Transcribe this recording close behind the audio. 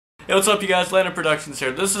Hey, what's up you guys, Landon Productions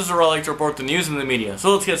here. This is where I like to report the news and the media.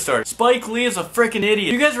 So let's get started. Spike Lee is a freaking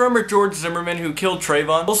idiot. You guys remember George Zimmerman who killed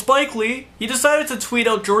Trayvon? Well, Spike Lee, he decided to tweet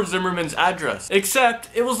out George Zimmerman's address. Except,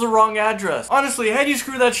 it was the wrong address. Honestly, how'd you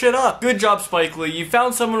screw that shit up? Good job, Spike Lee. You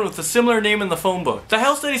found someone with a similar name in the phone book. The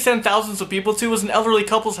house that he sent thousands of people to was an elderly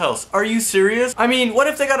couple's house. Are you serious? I mean, what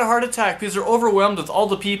if they got a heart attack because they're overwhelmed with all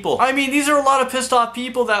the people? I mean, these are a lot of pissed off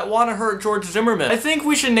people that want to hurt George Zimmerman. I think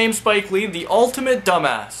we should name Spike Lee the ultimate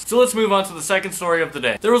dumbass. So let's move on to the second story of the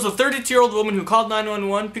day. There was a 32-year-old woman who called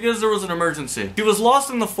 911 because there was an emergency. She was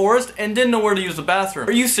lost in the forest and didn't know where to use the bathroom.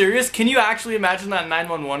 Are you serious? Can you actually imagine that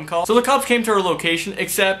 911 call? So the cops came to her location,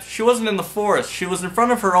 except she wasn't in the forest. She was in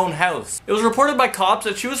front of her own house. It was reported by cops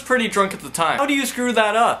that she was pretty drunk at the time. How do you screw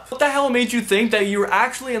that up? What the hell made you think that you were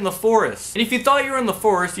actually in the forest? And if you thought you were in the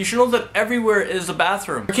forest, you should know that everywhere is a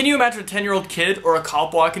bathroom. Or can you imagine a 10-year-old kid or a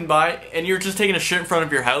cop walking by and you're just taking a shit in front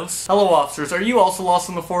of your house? Hello officers, are you also lost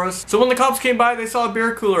in the forest? So when the cops came by, they saw a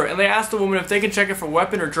beer cooler and they asked the woman if they could check it for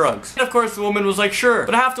weapon or drugs. And of course the woman was like, sure,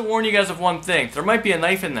 but I have to warn you guys of one thing. There might be a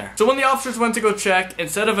knife in there. So when the officers went to go check,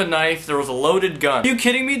 instead of a knife, there was a loaded gun. Are you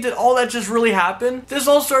kidding me? Did all that just really happen? This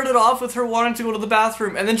all started off with her wanting to go to the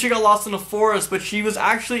bathroom and then she got lost in the forest, but she was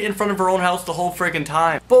actually in front of her own house the whole freaking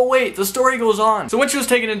time. But wait, the story goes on. So when she was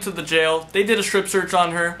taken into the jail, they did a strip search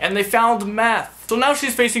on her and they found meth. So now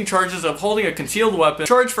she's facing charges of holding a concealed weapon,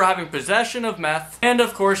 charged for having possession of meth, and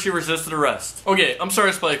of course she resisted arrest. Okay, I'm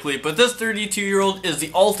sorry Spike Lee, but this 32-year-old is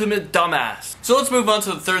the ultimate dumbass. So let's move on to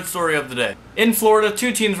the third story of the day. In Florida,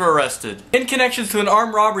 2 teens were arrested in connection to an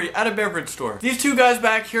armed robbery at a beverage store. These 2 guys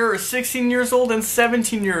back here are 16 years old and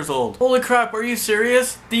 17 years old. Holy crap, are you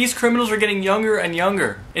serious? These criminals are getting younger and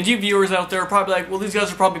younger. And you viewers out there are probably like, well, these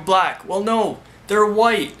guys are probably black. Well, no, they're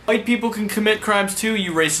white. White people can commit crimes too,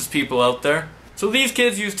 you racist people out there. So these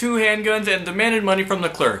kids used 2 handguns and demanded money from the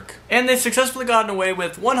clerk. And they successfully gotten away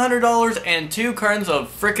with $100 and 2 cartons of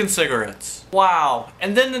frickin' cigarettes. Wow.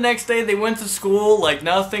 And then the next day they went to school like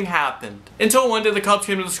nothing happened. Until one day the cops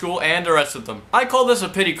came to the school and arrested them. I call this a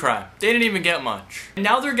pity crime. They didn't even get much. And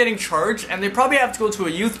now they're getting charged and they probably have to go to a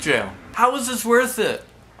youth jail. How is this worth it?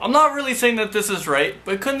 I'm not really saying that this is right,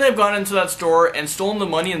 but couldn't they have gone into that store and stolen the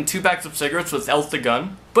money and 2 packs of cigarettes without the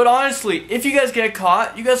gun? But honestly, if you guys get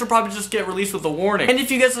caught, you guys will probably just get released with a warning. And if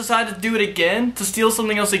you guys decide to do it again, to steal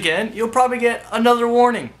something else again, you'll probably get another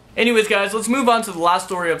warning. Anyways guys, let's move on to the last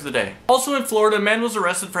story of the day. Also in Florida, a man was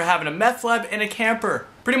arrested for having a meth lab in a camper.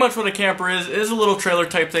 Pretty much what a camper is a little trailer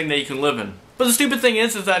type thing that you can live in. But the stupid thing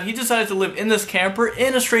is that he decided to live in this camper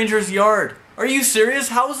in a stranger's yard. Are you serious?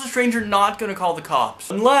 How is the stranger not gonna call the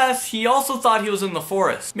cops? Unless he also thought he was in the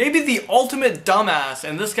forest. Maybe the ultimate dumbass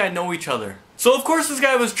and this guy know each other. So of course this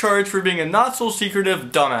guy was charged for being a not so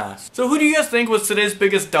secretive dumbass. So who do you guys think was today's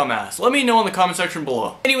biggest dumbass? Let me know in the comment section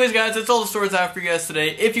below. Anyways guys, that's all the stories I have for you guys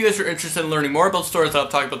today. If you guys are interested in learning more about the stories that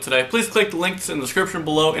I've talked about today, please click the links in the description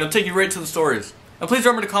below and it'll take you right to the stories. And please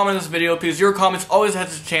remember to comment on this video because your comments always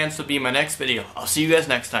has a chance to be in my next video. I'll see you guys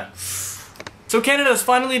next time. So Canada has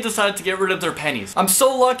finally decided to get rid of their pennies. I'm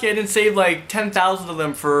so lucky I didn't save like 10,000 of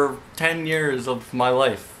them for 10 years of my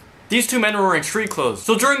life. These 2 men were wearing street clothes.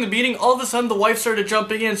 So during the beating, all of a sudden the wife started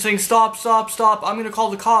jumping in saying, stop, stop, stop, I'm gonna call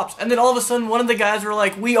the cops. And then all of a sudden one of the guys were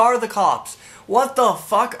like, we are the cops. What the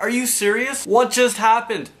fuck? Are you serious? What just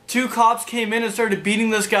happened? 2 cops came in and started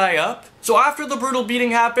beating this guy up? So after the brutal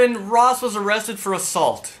beating happened, Ross was arrested for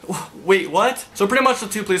assault. Wait, what? So pretty much the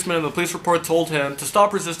 2 policemen in the police report told him to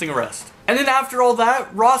stop resisting arrest. And then after all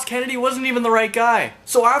that, Ross Kennedy wasn't even the right guy.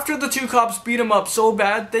 So after the 2 cops beat him up so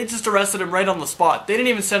bad, they just arrested him right on the spot. They didn't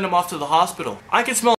even send him off to the hospital. I can smell